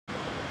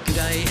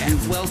G'day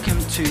and welcome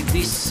to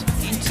this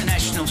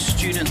International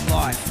Student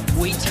Life.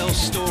 We tell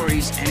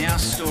stories and our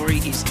story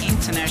is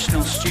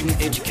international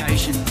student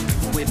education.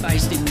 We're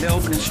based in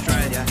Melbourne,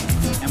 Australia,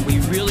 and we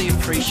really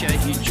appreciate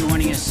you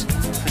joining us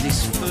for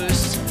this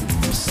first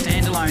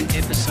standalone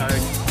episode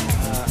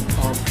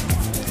of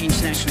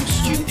International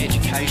Student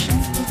Education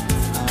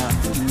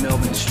in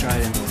Melbourne,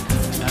 Australia.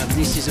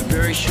 This is a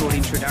very short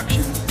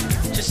introduction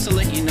just to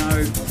let you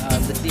know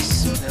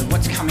that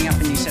what's coming up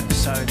in this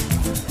episode.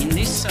 In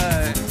this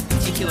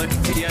particular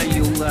video,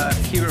 you'll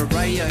hear a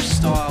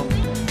radio-style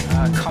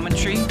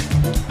commentary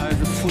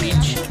over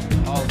footage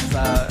of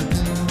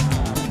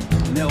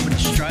Melbourne,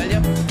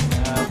 Australia.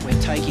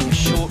 We're taking a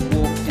short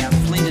walk down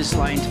Flinders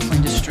Lane to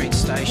Flinders Street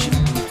Station,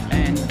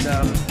 and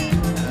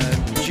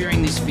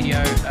during this video,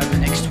 over the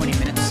next 20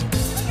 minutes,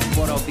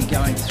 what I'll be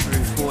going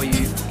through for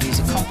you is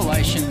a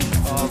compilation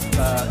of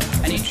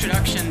an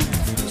introduction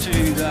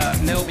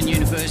to Melbourne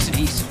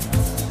Universities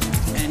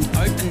and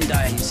open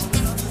days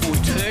for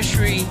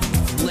tertiary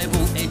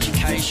level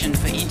education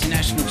for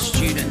international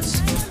students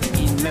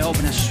in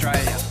Melbourne,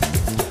 Australia.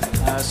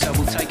 So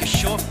we'll take a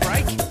short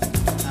break,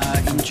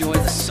 enjoy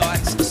the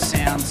sights and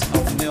sounds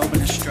of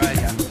Melbourne,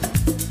 Australia.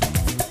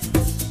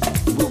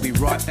 We'll be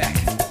right back.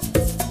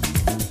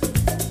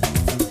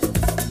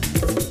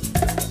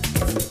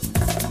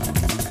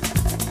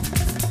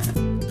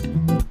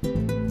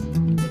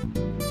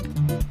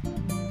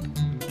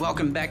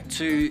 Welcome back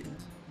to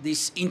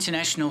this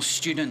International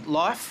Student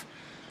Life.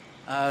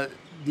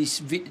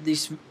 This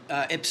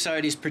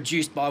episode is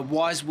produced by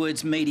Wise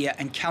Words Media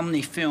and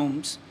Calumny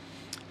Films,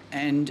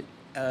 and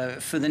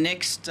for the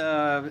next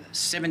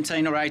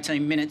 17 or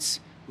 18 minutes,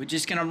 we're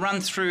just going to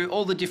run through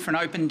all the different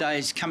open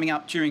days coming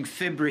up during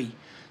February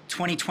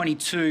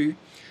 2022.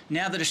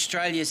 Now that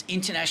Australia's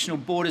international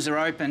borders are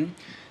open,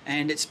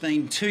 and it's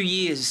been 2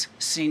 years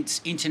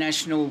since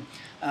international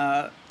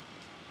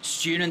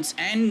students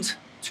and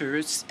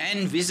tourists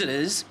and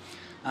visitors,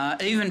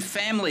 even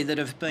family that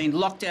have been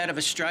locked out of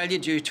Australia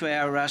due to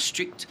our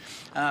strict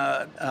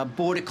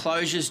border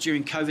closures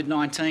during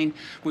COVID-19.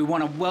 We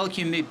want to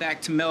welcome you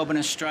back to Melbourne,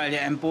 Australia,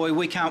 and boy,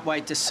 we can't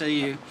wait to see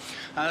you.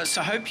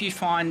 So I hope you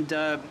find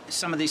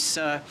some of this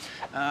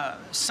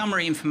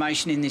summary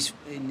information in this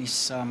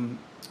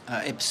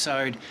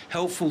episode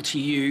helpful to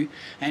you.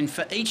 And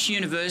for each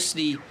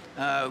university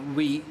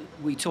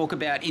we talk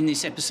about in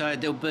this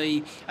episode, there'll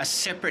be a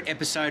separate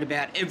episode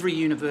about every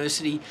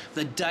university,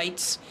 the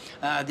dates,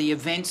 the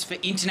events for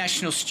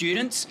international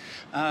students,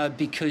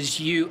 because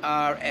you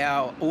are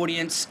our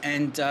audience,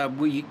 and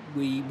we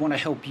want to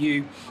help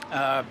you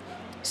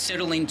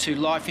settle into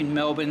life in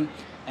Melbourne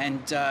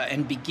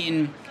and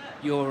begin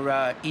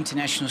your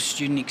international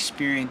student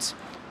experience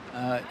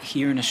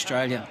here in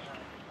Australia.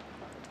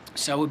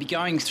 So we'll be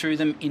going through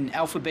them in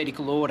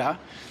alphabetical order.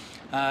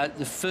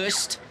 The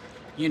first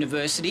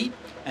university,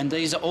 and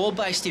these are all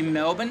based in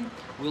Melbourne.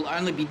 We'll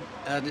only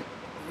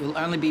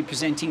be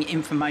presenting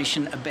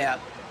information about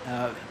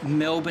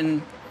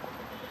Melbourne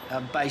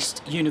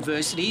based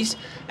universities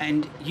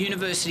and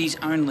universities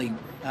only.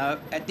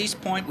 At this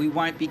point, we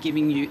won't be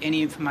giving you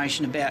any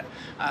information about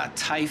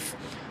TAFE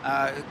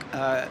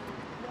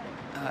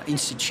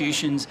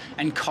institutions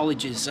and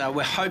colleges.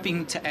 We're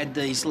hoping to add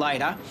these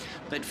later,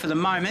 but for the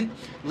moment,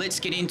 let's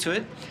get into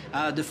it.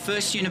 The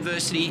first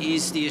university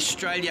is the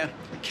Australia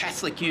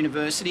Catholic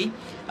University.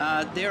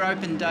 Their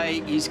open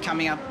day is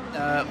coming up.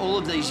 All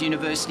of these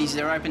universities,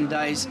 their open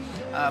days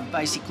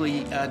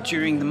basically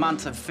during the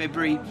month of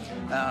February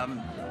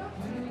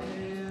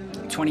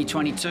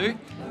 2022.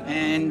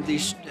 And the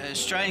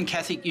Australian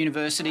Catholic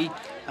University,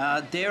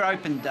 their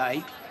open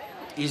day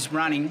is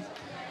running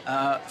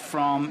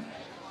from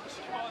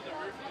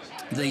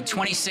the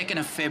 22nd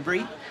of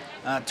February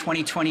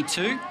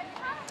 2022.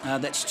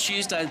 That's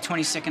Tuesday the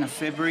 22nd of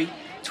February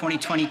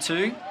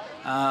 2022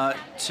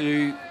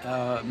 to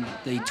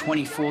the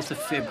 24th of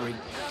February.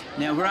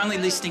 Now, we're only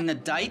listing the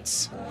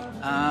dates,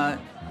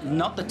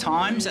 not the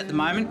times at the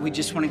moment. We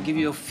just want to give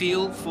you a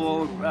feel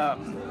for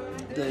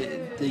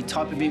the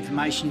type of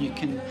information you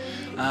can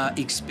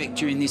expect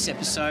during this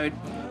episode.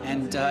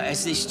 And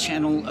as this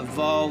channel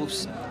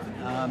evolves,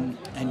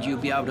 and you'll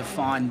be able to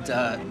find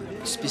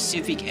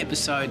specific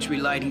episodes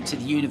relating to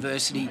the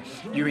university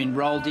you're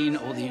enrolled in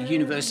or the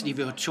university of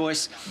your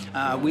choice.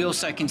 We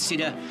also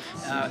consider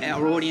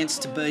our audience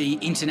to be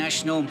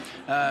international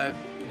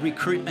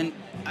recruitment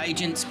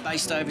agents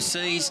based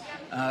overseas,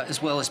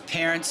 as well as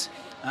parents.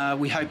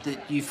 We hope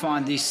that you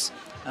find this,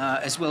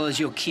 as well as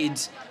your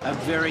kids, a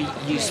very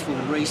useful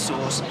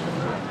resource.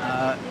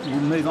 We'll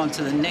move on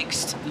to the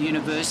next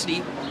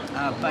university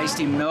based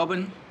in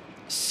Melbourne,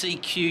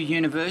 CQ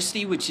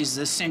University, which is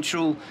the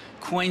Central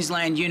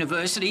Queensland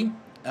University.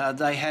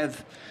 They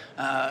have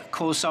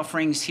course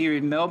offerings here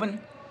in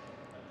Melbourne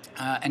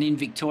and in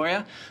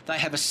Victoria. They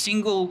have a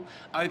single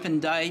open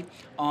day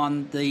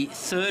on the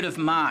 3rd of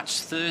March,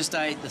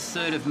 Thursday the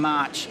 3rd of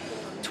March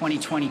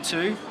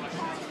 2022.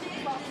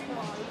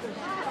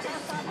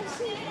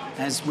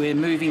 As we're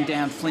moving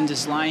down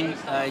Flinders Lane,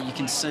 you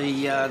can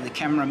see the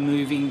camera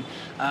moving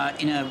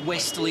in a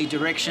westerly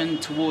direction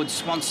towards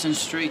Swanston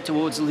Street,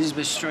 towards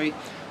Elizabeth Street.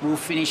 We'll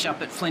finish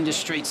up at Flinders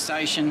Street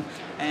Station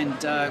and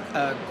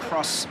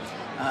cross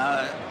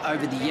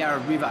over the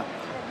Yarra River.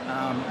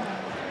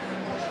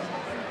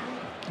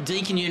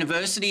 Deakin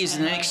University is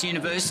the next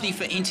university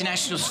for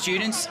international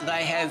students.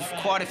 They have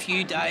quite a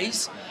few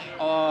days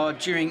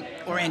during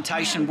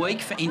orientation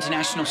week for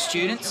international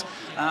students.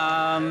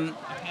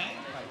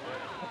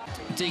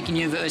 Deakin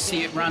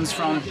University, it runs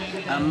from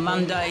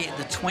Monday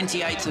the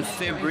 28th of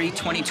February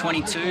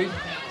 2022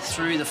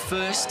 through the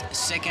 1st,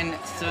 2nd,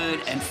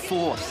 3rd and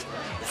 4th.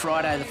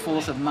 Friday the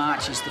 4th of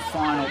March is the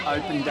final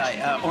open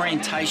day,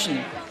 orientation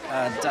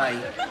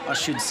day, I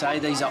should say.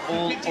 These are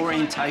all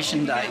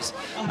orientation days.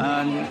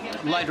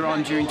 Later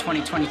on during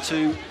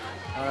 2022,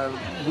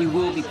 we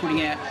will be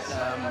putting out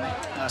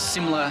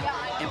similar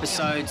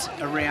episodes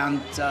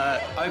around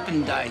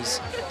open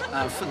days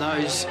for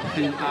those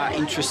who are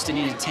interested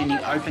in attending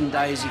open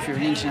days. If you're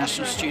an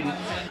international student,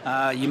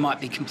 you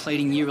might be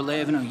completing Year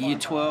 11 or Year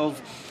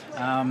 12,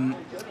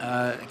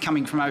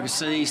 coming from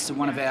overseas to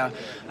one of our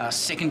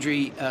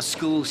secondary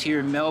schools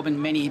here in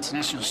Melbourne. Many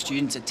international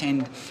students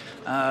attend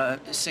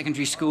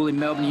secondary school in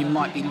Melbourne. You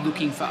might be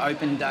looking for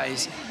open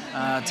days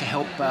to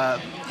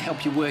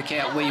help you work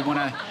out where you want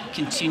to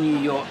continue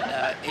your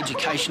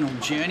educational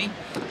journey.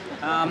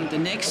 The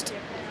next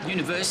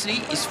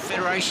university is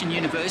Federation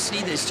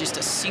University. There's just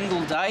a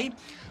single day,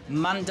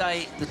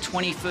 Monday the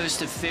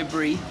 21st of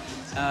February.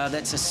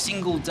 That's a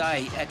single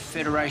day at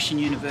Federation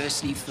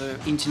University for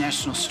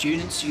international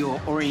students, your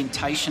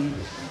orientation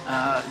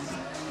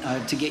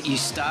to get you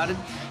started.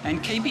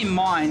 And keep in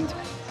mind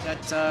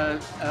that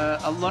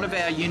a lot of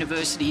our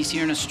universities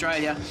here in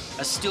Australia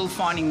are still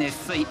finding their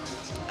feet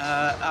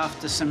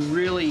after some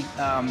really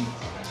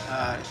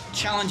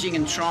challenging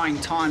and trying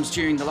times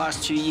during the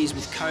last 2 years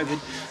with COVID.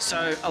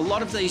 So a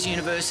lot of these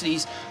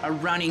universities are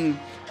running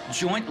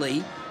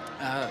jointly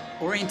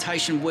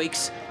orientation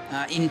weeks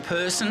in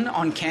person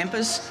on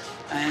campus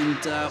and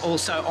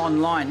also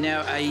online.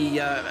 Now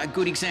a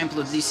good example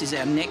of this is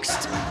our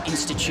next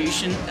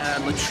institution,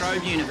 La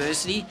Trobe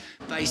University,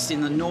 based in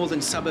the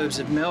northern suburbs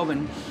of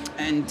Melbourne,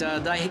 and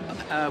they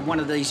are one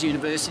of these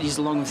universities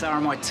along with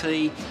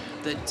RMIT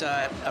that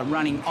are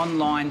running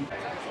online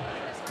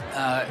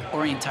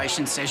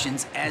orientation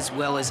sessions as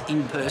well as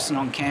in person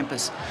on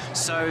campus.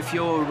 So if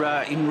you're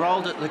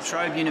enrolled at La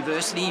Trobe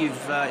University,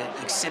 you've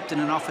accepted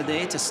an offer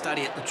there to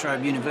study at La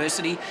Trobe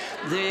University,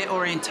 their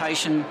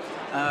orientation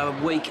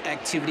week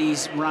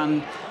activities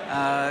run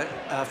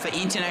for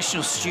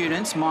international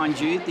students. Mind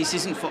you, this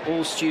isn't for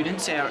all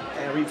students, our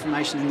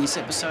information in this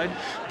episode,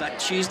 but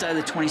Tuesday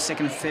the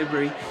 22nd of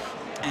February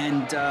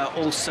and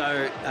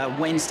also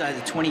Wednesday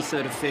the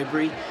 23rd of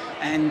February.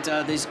 And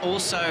there's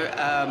also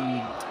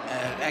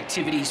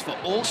activities for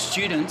all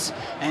students,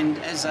 and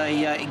as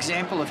a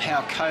example of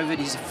how COVID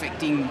is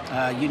affecting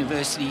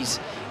universities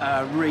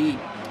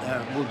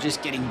we're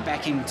just getting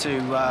back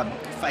into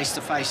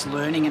face-to-face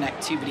learning and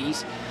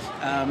activities.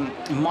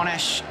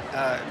 Monash,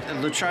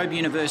 La Trobe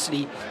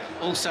University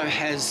also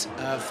has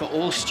for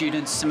all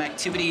students some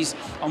activities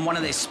on one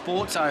of their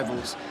sports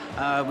ovals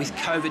with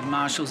COVID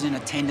marshals in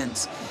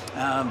attendance.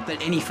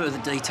 But any further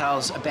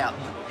details about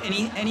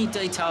any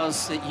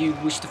details that you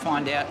wish to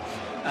find out,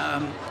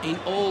 in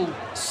all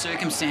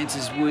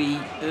circumstances we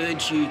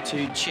urge you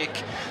to check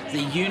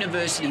the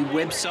university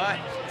website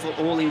for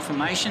all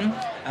information.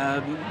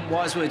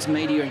 Wise Words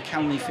Media and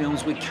Calumny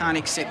Films, we can't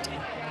accept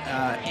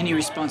any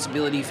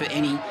responsibility for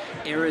any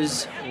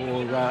errors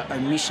or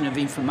omission of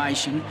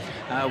information.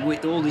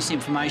 With all this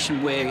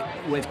information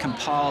we've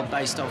compiled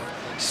based off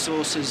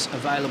sources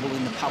available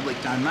in the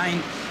public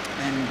domain,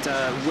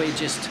 and we're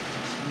just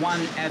one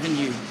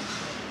avenue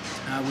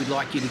we'd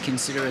like you to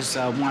consider as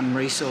one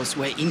resource.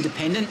 We're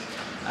independent.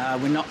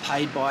 We're not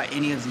paid by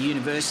any of the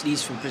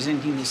universities for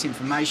presenting this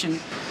information.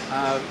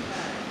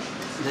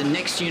 The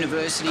next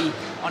university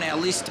on our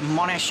list,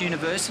 Monash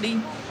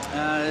University,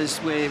 is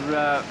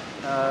we're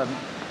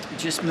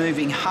just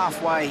moving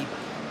halfway.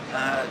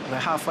 We're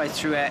halfway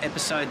through our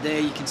episode there.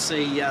 You can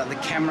see the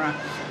camera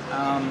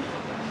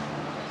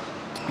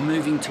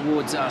moving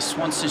towards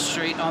Swanston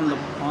Street. On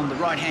the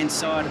right-hand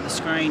side of the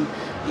screen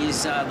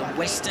is the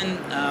Westin,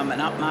 an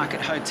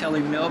upmarket hotel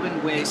in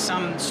Melbourne, where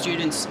some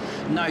students,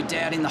 no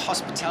doubt in the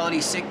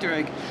hospitality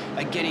sector,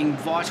 are getting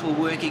vital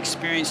work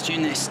experience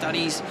during their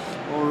studies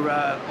or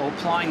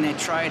applying their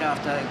trade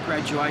after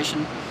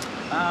graduation.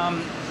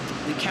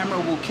 The camera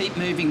will keep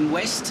moving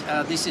west.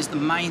 This is the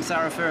main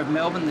thoroughfare of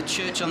Melbourne. The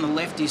church on the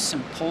left is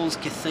St Paul's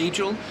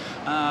Cathedral,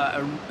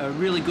 a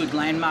really good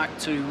landmark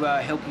to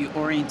help you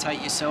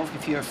orientate yourself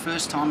if you're a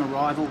first-time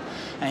arrival,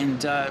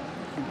 and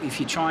if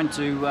you're trying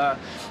to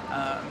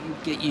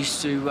get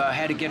used to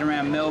how to get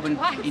around Melbourne.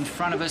 In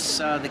front of us,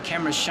 the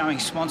camera's showing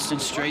Swanston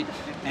Street,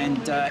 and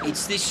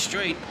it's this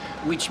street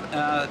which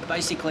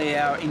basically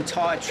our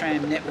entire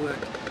tram network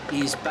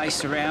is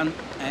based around.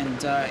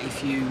 And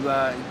if you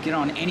get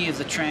on any of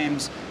the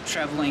trams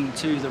travelling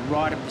to the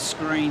right of the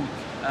screen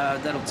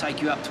that'll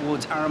take you up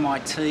towards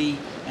RMIT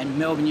and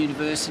Melbourne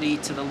University.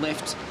 To the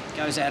left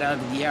goes out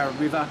over the Yarra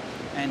River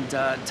and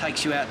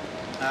takes you out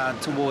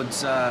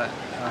towards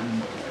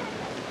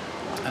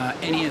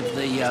any of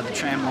the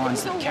tram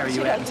lines that carry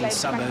you out into the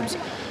suburbs.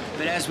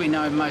 But as we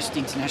know, most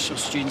international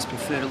students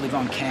prefer to live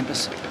on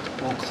campus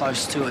or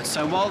close to it.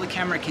 So while the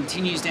camera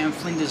continues down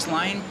Flinders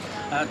Lane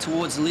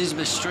towards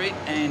Elizabeth Street,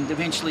 and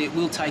eventually it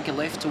will take a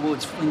left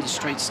towards Flinders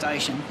Street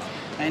Station.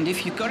 And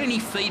if you've got any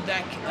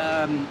feedback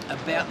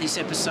about this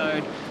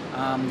episode,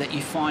 that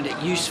you find it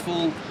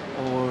useful,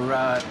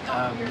 or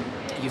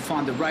you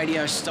find the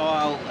radio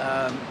style,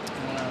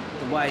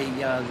 the way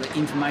the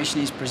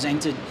information is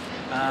presented,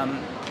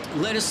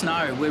 let us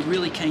know. We're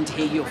really keen to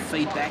hear your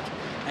feedback,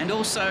 and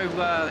also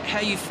how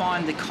you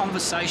find the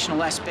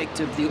conversational aspect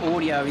of the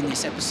audio in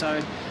this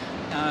episode.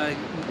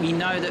 We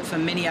know that for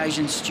many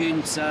Asian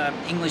students,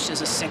 English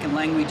as a second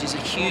language is a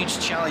huge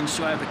challenge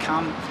to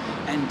overcome,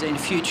 and in a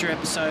future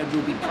episode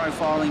we'll be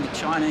profiling a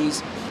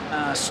Chinese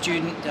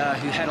student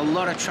who had a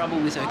lot of trouble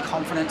with her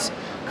confidence,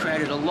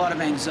 created a lot of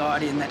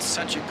anxiety, and that's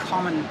such a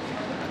common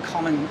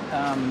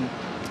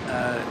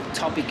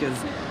topic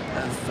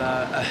of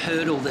a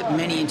hurdle that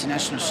many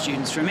international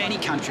students from any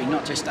country,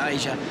 not just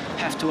Asia,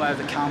 have to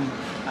overcome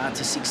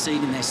to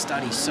succeed in their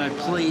studies. So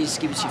please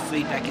give us your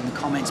feedback in the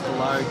comments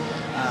below,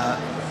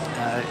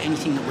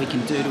 anything that we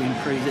can do to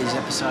improve these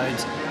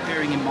episodes,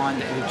 bearing in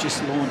mind that we've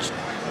just launched.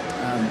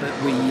 But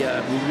we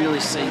really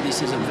see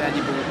this as a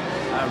valuable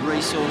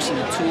resource and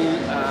a tool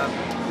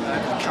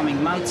over the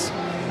coming months.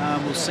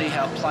 We'll see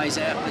how it plays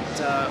out,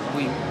 but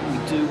we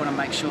do want to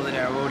make sure that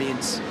our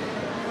audience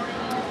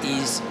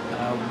is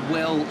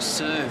well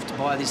served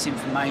by this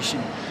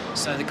information.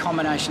 So the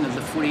combination of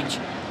the footage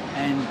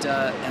and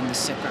the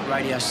separate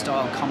radio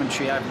style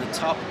commentary over the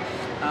top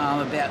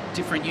about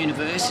different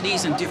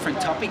universities and different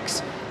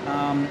topics,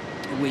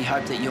 we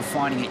hope that you're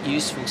finding it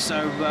useful.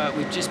 So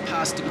we've just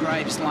passed De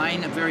Graves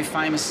Lane, a very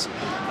famous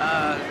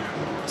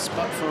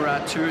spot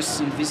for tourists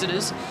and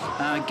visitors.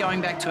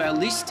 Going back to our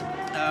list,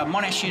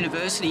 Monash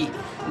University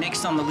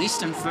next on the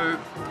list, and for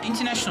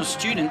international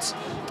students,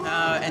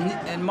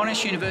 and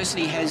Monash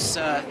University has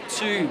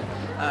two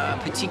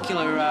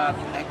particular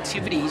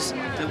activities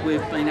that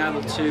we've been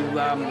able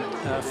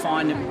to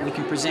find and we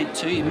can present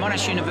to you.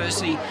 Monash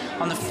University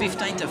on the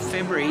 15th of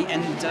February,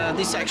 and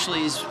this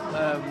actually is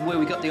where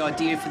we got the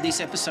idea for this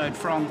episode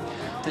from,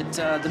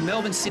 that the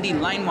Melbourne City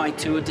Laneway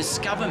Tour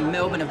Discover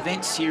Melbourne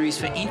event series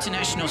for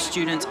international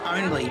students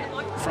only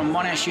from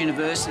Monash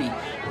University.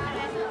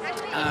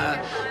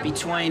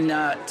 Between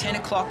 10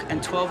 o'clock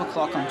and 12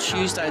 o'clock on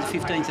Tuesday the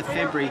 15th of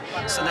February,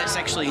 so that's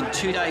actually in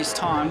 2 days'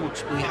 time,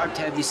 which we hope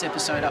to have this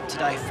episode up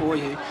today for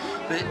you.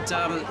 But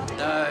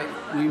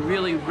we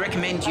really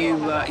recommend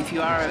you, if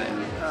you are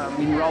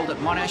enrolled at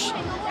Monash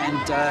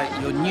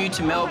and you're new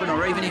to Melbourne,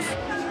 or even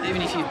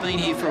if you've been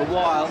here for a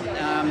while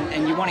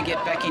and you want to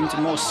get back into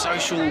more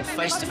social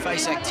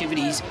face-to-face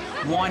activities,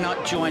 why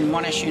not join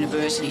Monash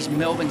University's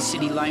Melbourne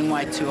City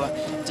Laneway Tour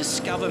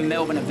Discover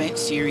Melbourne event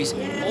series.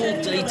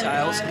 All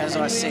details, as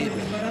I said,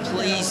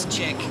 please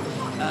check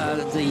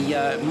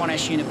the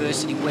Monash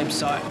University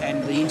website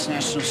and the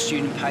international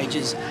student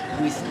pages.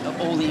 With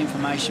all the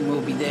information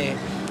will be there.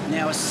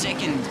 Now, a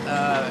second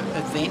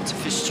event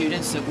for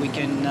students that we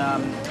can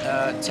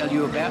tell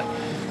you about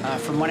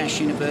from Monash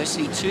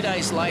University, 2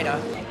 days later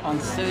on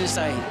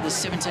Thursday the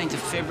 17th of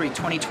February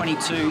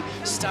 2022,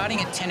 starting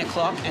at 10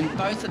 o'clock, and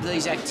both of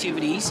these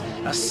activities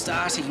are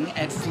starting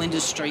at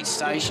Flinders Street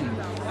Station,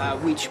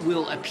 which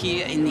will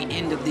appear in the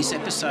end of this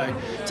episode.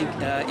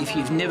 If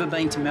you've never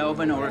been to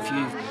Melbourne, or if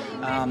you've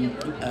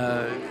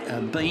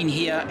been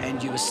here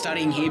and you were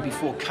studying here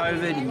before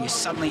COVID and you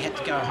suddenly had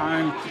to go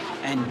home,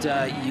 and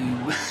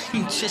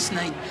you just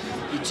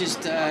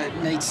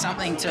need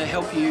something to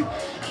help you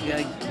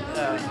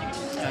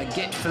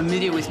get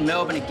familiar with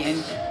Melbourne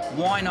again,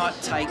 why not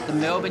take the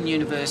Melbourne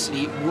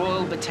University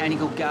Royal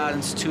Botanical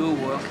Gardens tour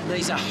walk?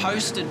 These are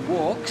hosted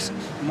walks,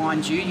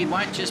 mind you. You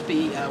won't just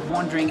be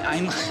wandering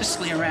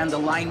aimlessly around the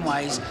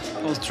laneways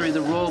or through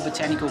the Royal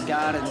Botanical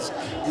Gardens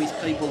with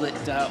people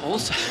that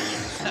also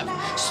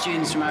have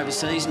students from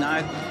overseas.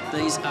 No,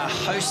 these are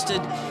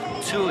hosted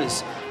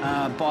tours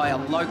by a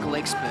local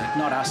expert,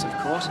 not us of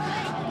course,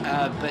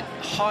 but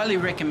highly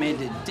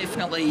recommended.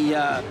 Definitely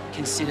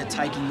consider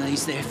taking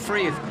these. They're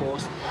free of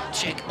course.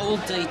 Check all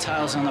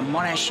details on the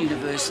Monash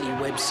University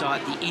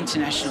website, the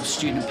international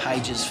student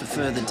pages, for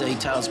further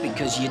details,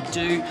 because you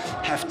do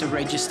have to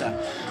register.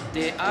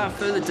 There are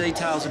further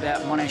details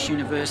about Monash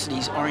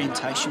University's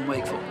Orientation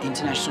Week for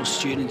international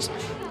students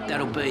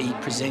that'll be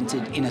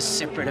presented in a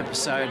separate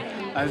episode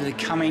over the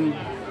coming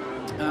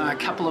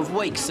couple of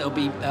weeks. There'll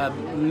be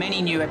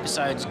many new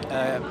episodes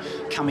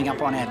coming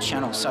up on our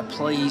channel, so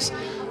please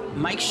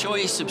make sure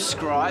you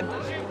subscribe,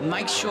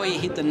 make sure you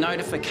hit the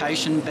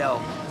notification bell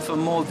for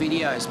more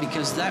videos,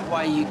 because that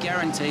way you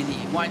guarantee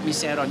that you won't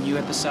miss out on new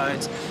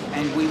episodes,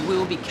 and we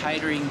will be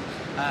catering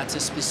to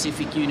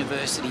specific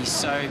universities.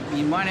 So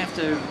you won't have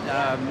to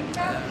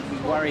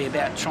worry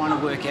about trying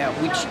to work out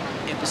which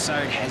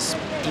episode has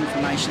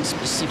information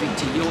specific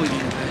to your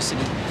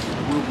university.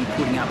 We'll be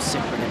putting up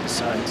separate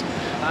episodes.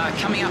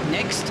 Coming up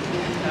next,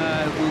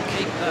 we'll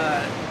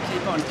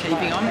keep on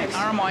keeping on.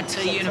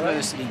 RMIT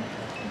University.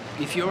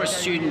 If you're a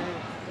student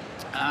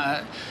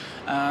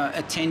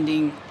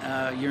attending,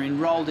 you're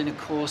enrolled in a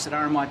course at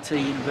RMIT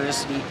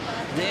University,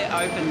 their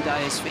open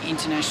days for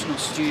international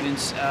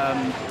students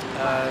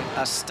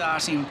are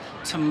starting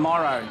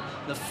tomorrow,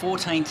 the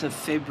 14th of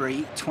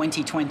February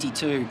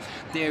 2022.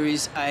 There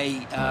is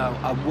a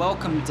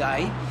welcome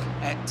day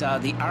at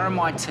the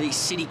RMIT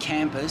City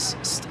Campus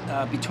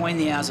between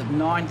the hours of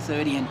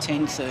 9:30 and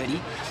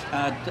 10:30.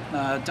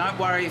 Don't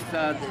worry if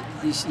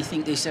you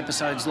think this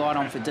episode's light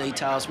on for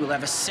details. We'll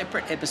have a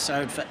separate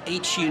episode for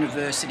each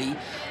university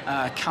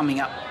coming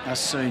up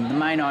soon. The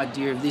main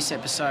idea of this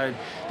episode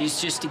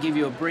is just to give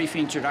you a brief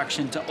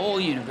introduction to all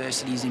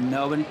universities in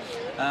Melbourne.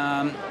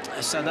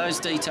 So those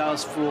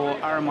details for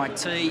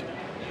RMIT,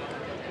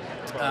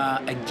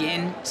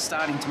 again,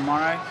 starting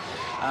tomorrow,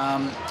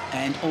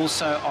 and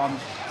also on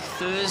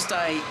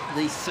Thursday,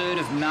 the 3rd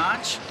of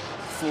March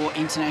for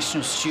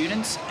international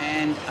students,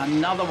 and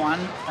another one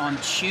on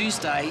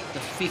Tuesday, the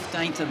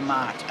 15th of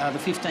March, the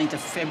 15th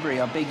of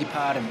February, I beg your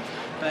pardon.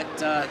 But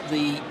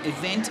the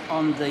event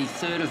on the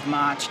 3rd of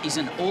March is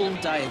an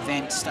all-day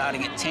event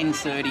starting at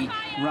 10:30,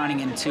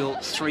 running until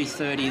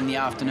 3:30 in the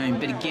afternoon.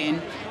 But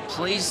again,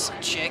 please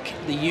check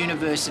the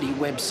university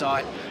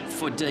website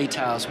for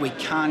details. We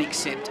can't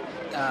accept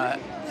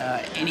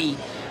any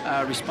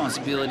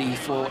responsibility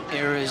for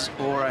errors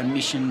or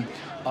omission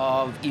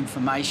of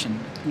information.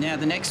 Now,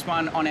 the next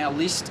one on our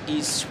list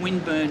is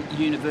Swinburne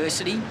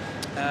University,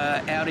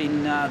 out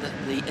in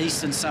the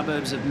eastern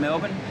suburbs of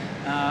Melbourne,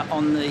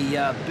 on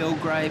the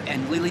Belgrave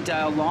and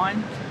Lilydale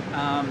line.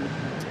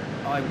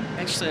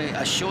 Actually,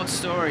 a short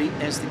story,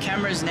 as the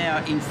camera is now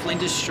in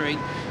Flinders Street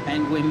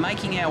and we're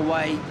making our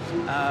way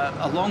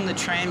along the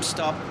tram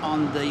stop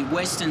on the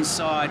western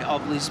side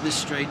of Elizabeth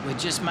Street. We're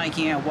just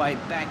making our way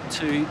back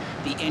to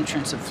the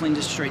entrance of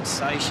Flinders Street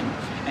Station,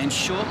 and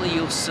shortly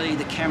you'll see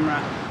the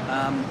camera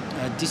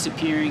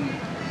disappearing,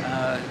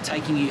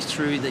 taking you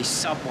through the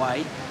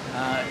subway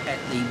at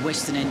the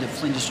western end of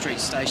Flinders Street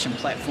Station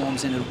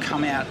platforms, and it'll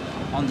come out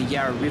on the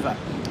Yarra River.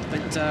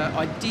 But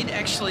I did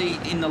actually,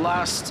 in the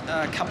last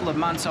couple of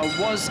months, I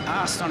was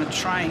asked on a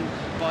train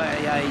by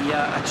a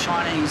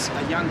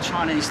young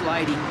Chinese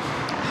lady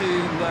who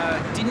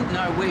didn't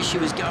know where she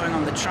was going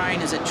on the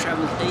train as it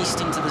travelled east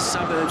into the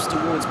suburbs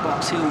towards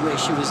Box Hill, where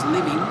she was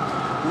living,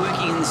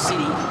 working in the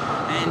city,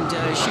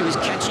 and she was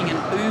catching an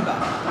Uber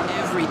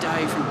every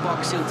day from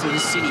Box Hill to the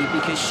city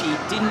because she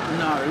didn't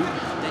know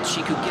that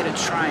she could get a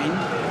train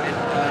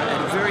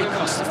at a very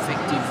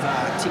cost-effective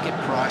ticket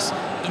price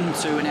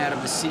into and out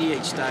of the city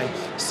each day.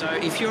 So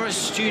if you're a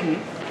student,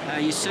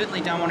 you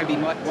certainly don't want to be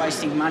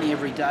wasting money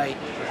every day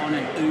on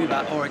an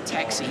Uber or a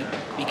taxi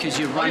because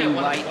you're running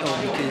late, or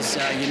because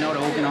you're not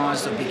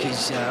organised, or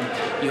because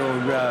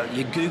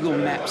your Google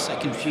Maps are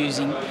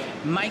confusing.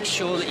 Make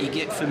sure that you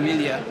get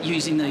familiar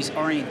using these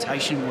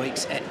orientation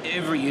weeks at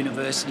every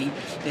university.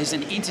 There's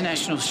an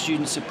international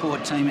student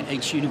support team at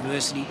each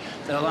university.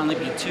 They'll only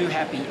be too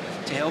happy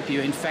to help you.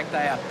 In fact,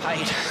 they are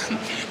paid.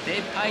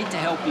 They're paid to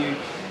help you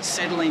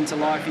settle into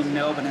life in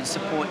Melbourne and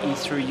support you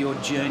through your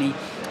journey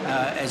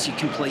as you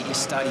complete your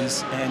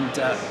studies and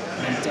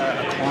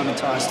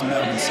acclimatise to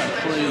Melbourne. So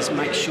please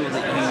make sure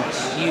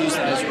that you use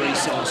those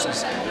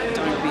resources.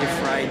 Don't be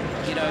afraid.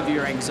 Get over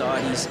your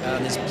anxieties.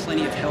 There's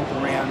plenty of help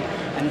around,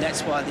 and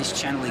that's why this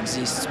channel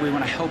exists. We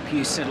want to help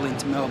you settle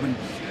into Melbourne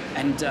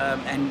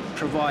and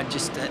provide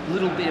just a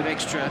little bit of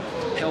extra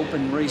help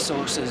and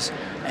resources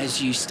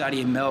as you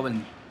study in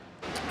Melbourne.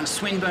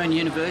 Swinburne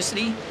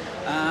University,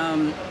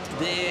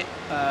 their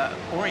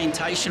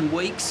orientation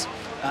weeks,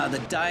 the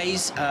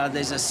days,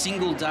 there's a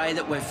single day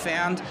that we've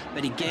found,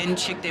 but again,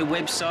 check their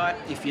website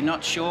if you're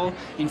not sure.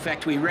 In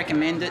fact, we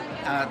recommend it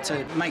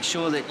to make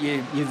sure that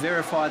you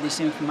verify this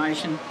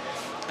information.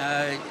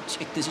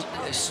 Check the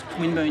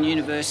Swinburne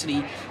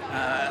University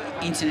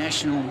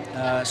international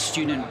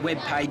student web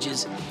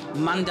pages.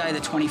 Monday the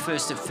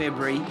 21st of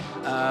February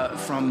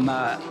from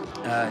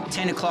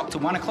 10 o'clock to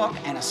 1 o'clock,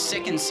 and a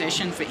second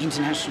session for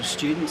international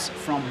students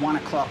from 1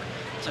 o'clock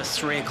to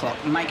 3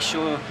 o'clock. Make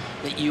sure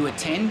that you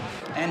attend.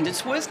 And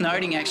it's worth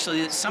noting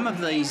actually that some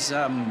of these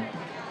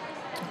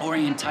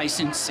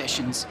orientation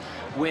sessions,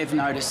 we've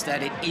noticed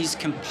that it is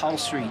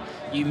compulsory.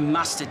 You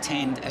must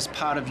attend as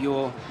part of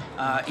your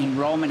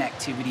enrolment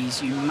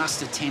activities. You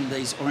must attend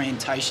these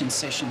orientation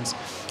sessions.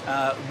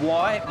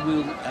 Why?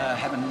 We'll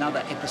have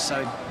another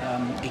episode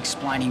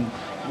explaining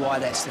why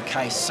that's the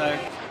case. So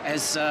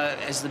as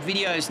the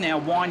video is now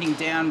winding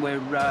down,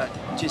 we're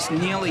just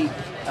nearly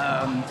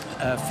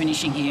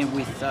finishing here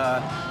with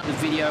the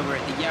video. We're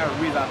at the Yarra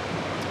River,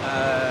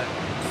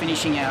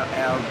 finishing our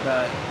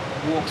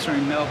walk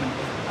through Melbourne.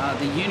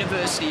 The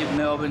University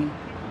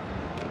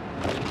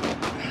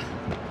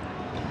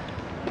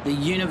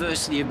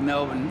of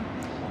Melbourne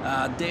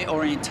Their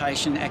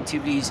orientation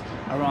activities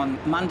are on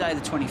Monday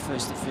the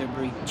 21st of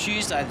February,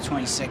 Tuesday the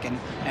 22nd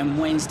and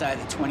Wednesday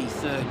the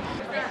 23rd.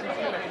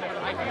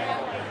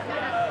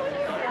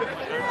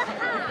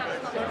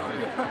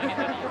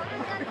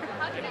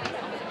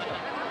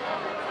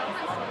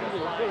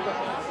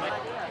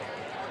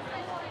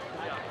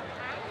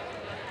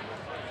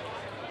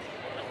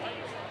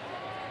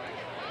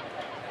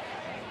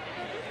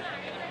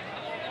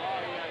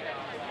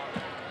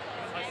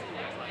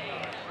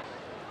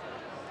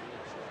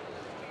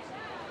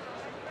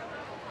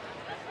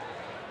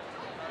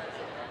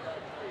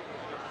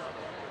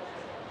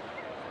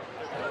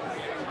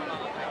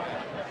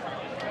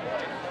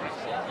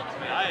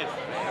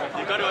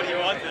 You got what you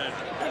wanted. I'm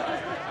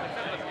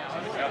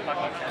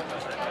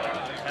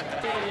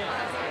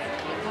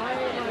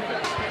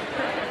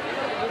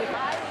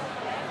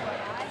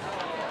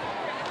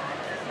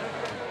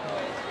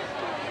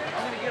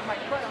going to get my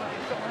credit on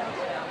someone else.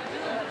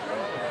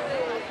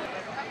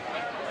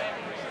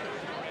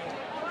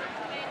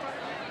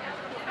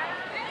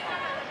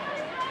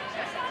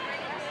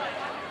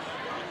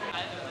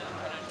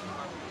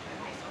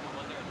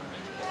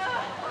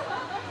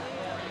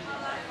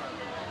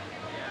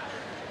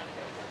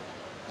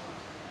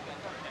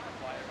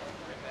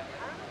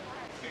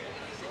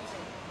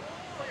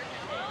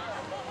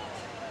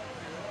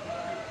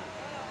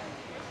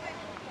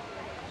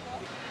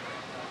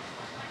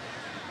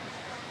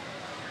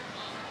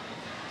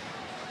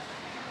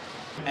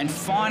 And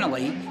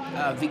finally,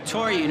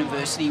 Victoria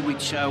University,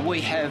 which we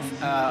have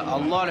a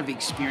lot of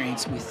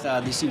experience with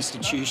this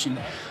institution.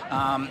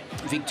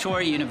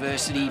 Victoria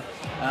University,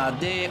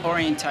 their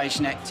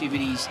orientation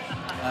activities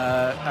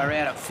are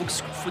out at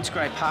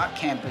Footscray Park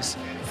campus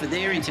for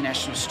their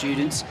international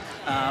students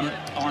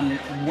on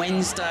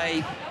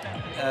Wednesday,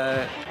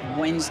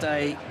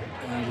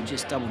 we'll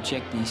just double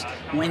check this,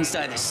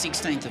 Wednesday the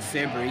 16th of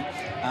February,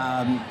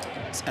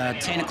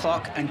 10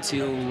 o'clock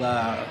until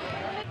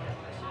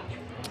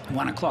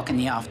 1 o'clock in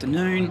the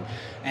afternoon.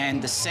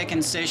 And the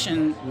second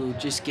session, we'll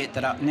just get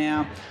that up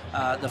now,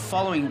 the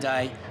following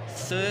day,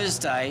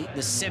 Thursday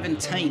the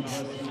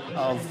 17th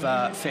of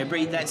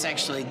February. That's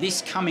actually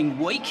this coming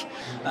week.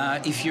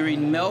 If you're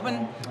in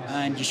Melbourne,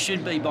 and you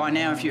should be by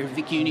now if you're a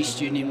Vic Uni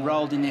student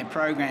enrolled in their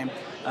program,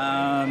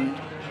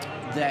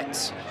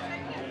 that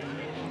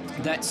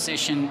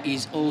session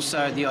is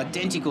also the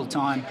identical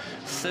time,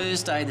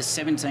 Thursday the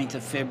 17th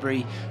of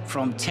February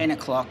from 10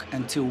 o'clock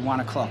until 1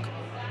 o'clock.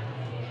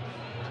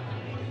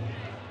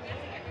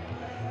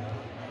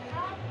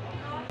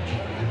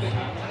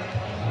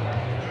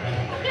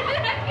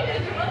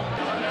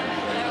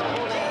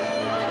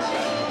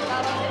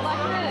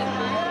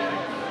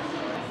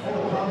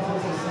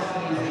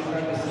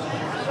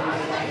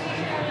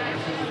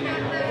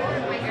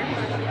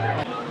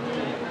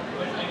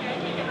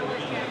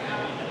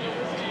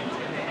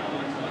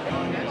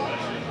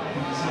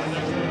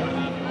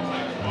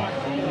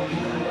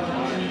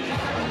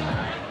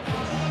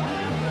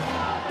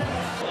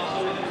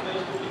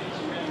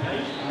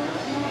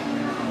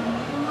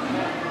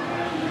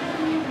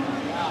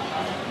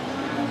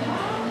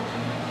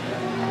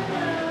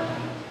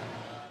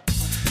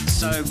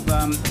 So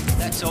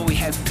that's all we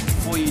have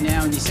for you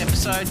now in this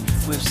episode.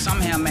 We've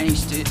somehow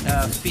managed to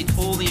fit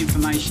all the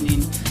information in.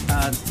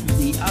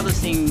 The other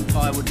thing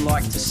I would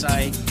like to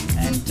say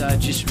and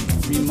just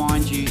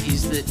remind you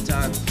is that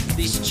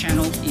this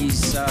channel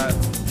is,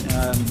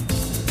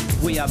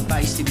 we are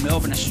based in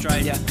Melbourne,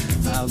 Australia.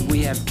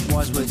 We have,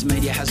 Wise Words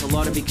Media has a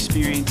lot of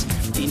experience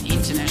in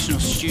international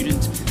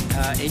student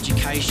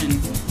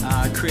education,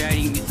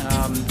 creating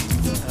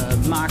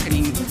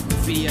marketing,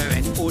 video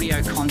and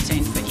audio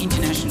content for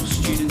international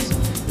students.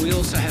 We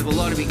also have a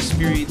lot of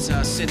experience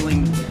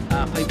settling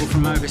people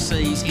from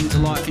overseas into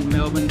life in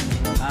Melbourne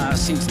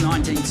since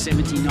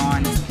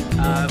 1979.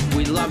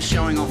 We love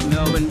showing off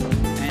Melbourne,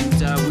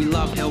 and we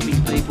love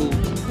helping people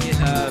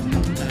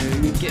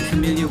get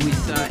familiar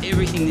with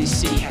everything this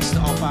city has to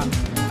offer.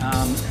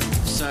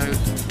 So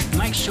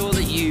make sure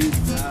that you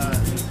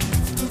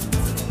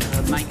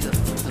make the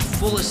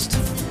fullest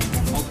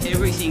of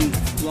everything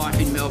life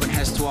in Melbourne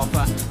has to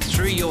offer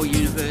through your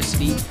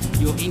university.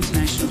 Your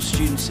International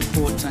Student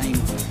Support Team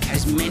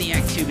has many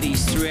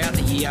activities throughout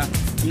the year,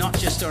 not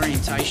just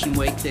orientation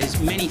week. There's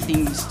many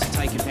things to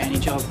take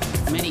advantage of,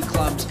 many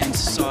clubs and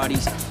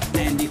societies.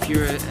 And if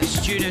you're a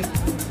student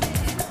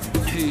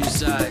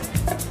whose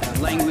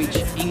language,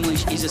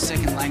 English, is a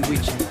second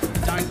language,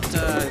 don't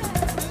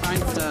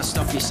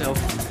stop yourself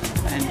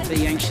and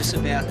be anxious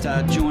about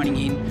joining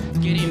in.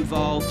 Get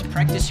involved,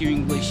 practice your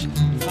English,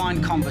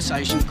 find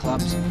conversation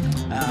clubs,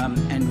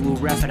 and we'll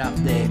wrap it up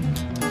there.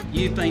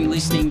 You've been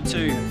listening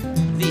to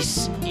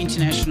This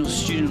International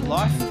Student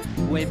Life.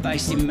 We're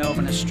based in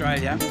Melbourne,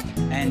 Australia,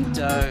 and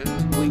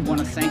we want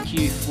to thank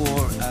you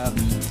for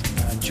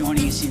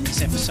joining us in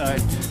this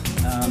episode.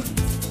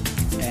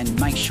 And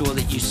make sure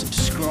that you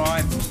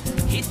subscribe,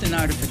 hit the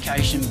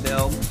notification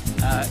bell.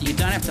 You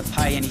don't have to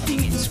pay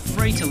anything. It's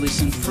free to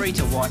listen, free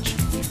to watch,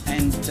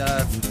 and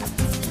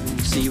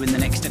we'll see you in the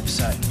next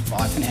episode.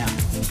 Bye for now.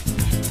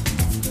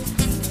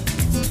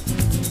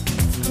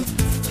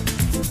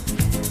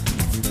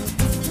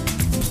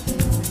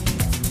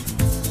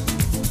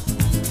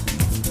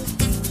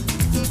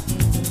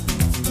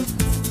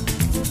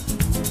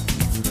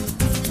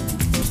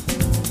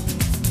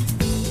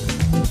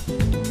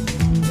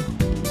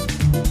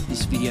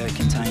 This video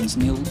contains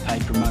nil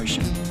paid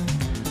promotion.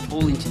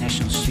 All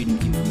international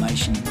student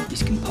information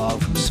is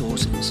compiled from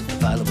sources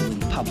available in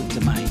the public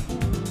domain.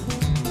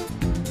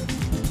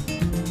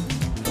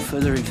 For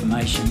further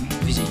information,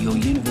 visit your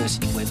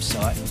university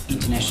website,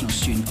 international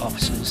student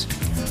offices,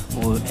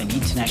 or an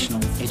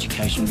international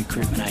education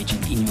recruitment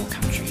agent in your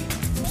country.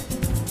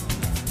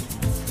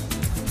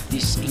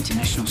 This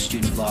International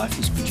Student Life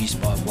is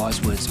produced by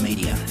Wise Words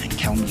Media and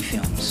Calumny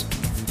Films.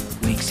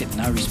 We accept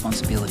no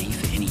responsibility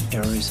for any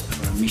errors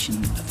or omission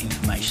of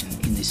information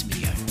in this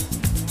video.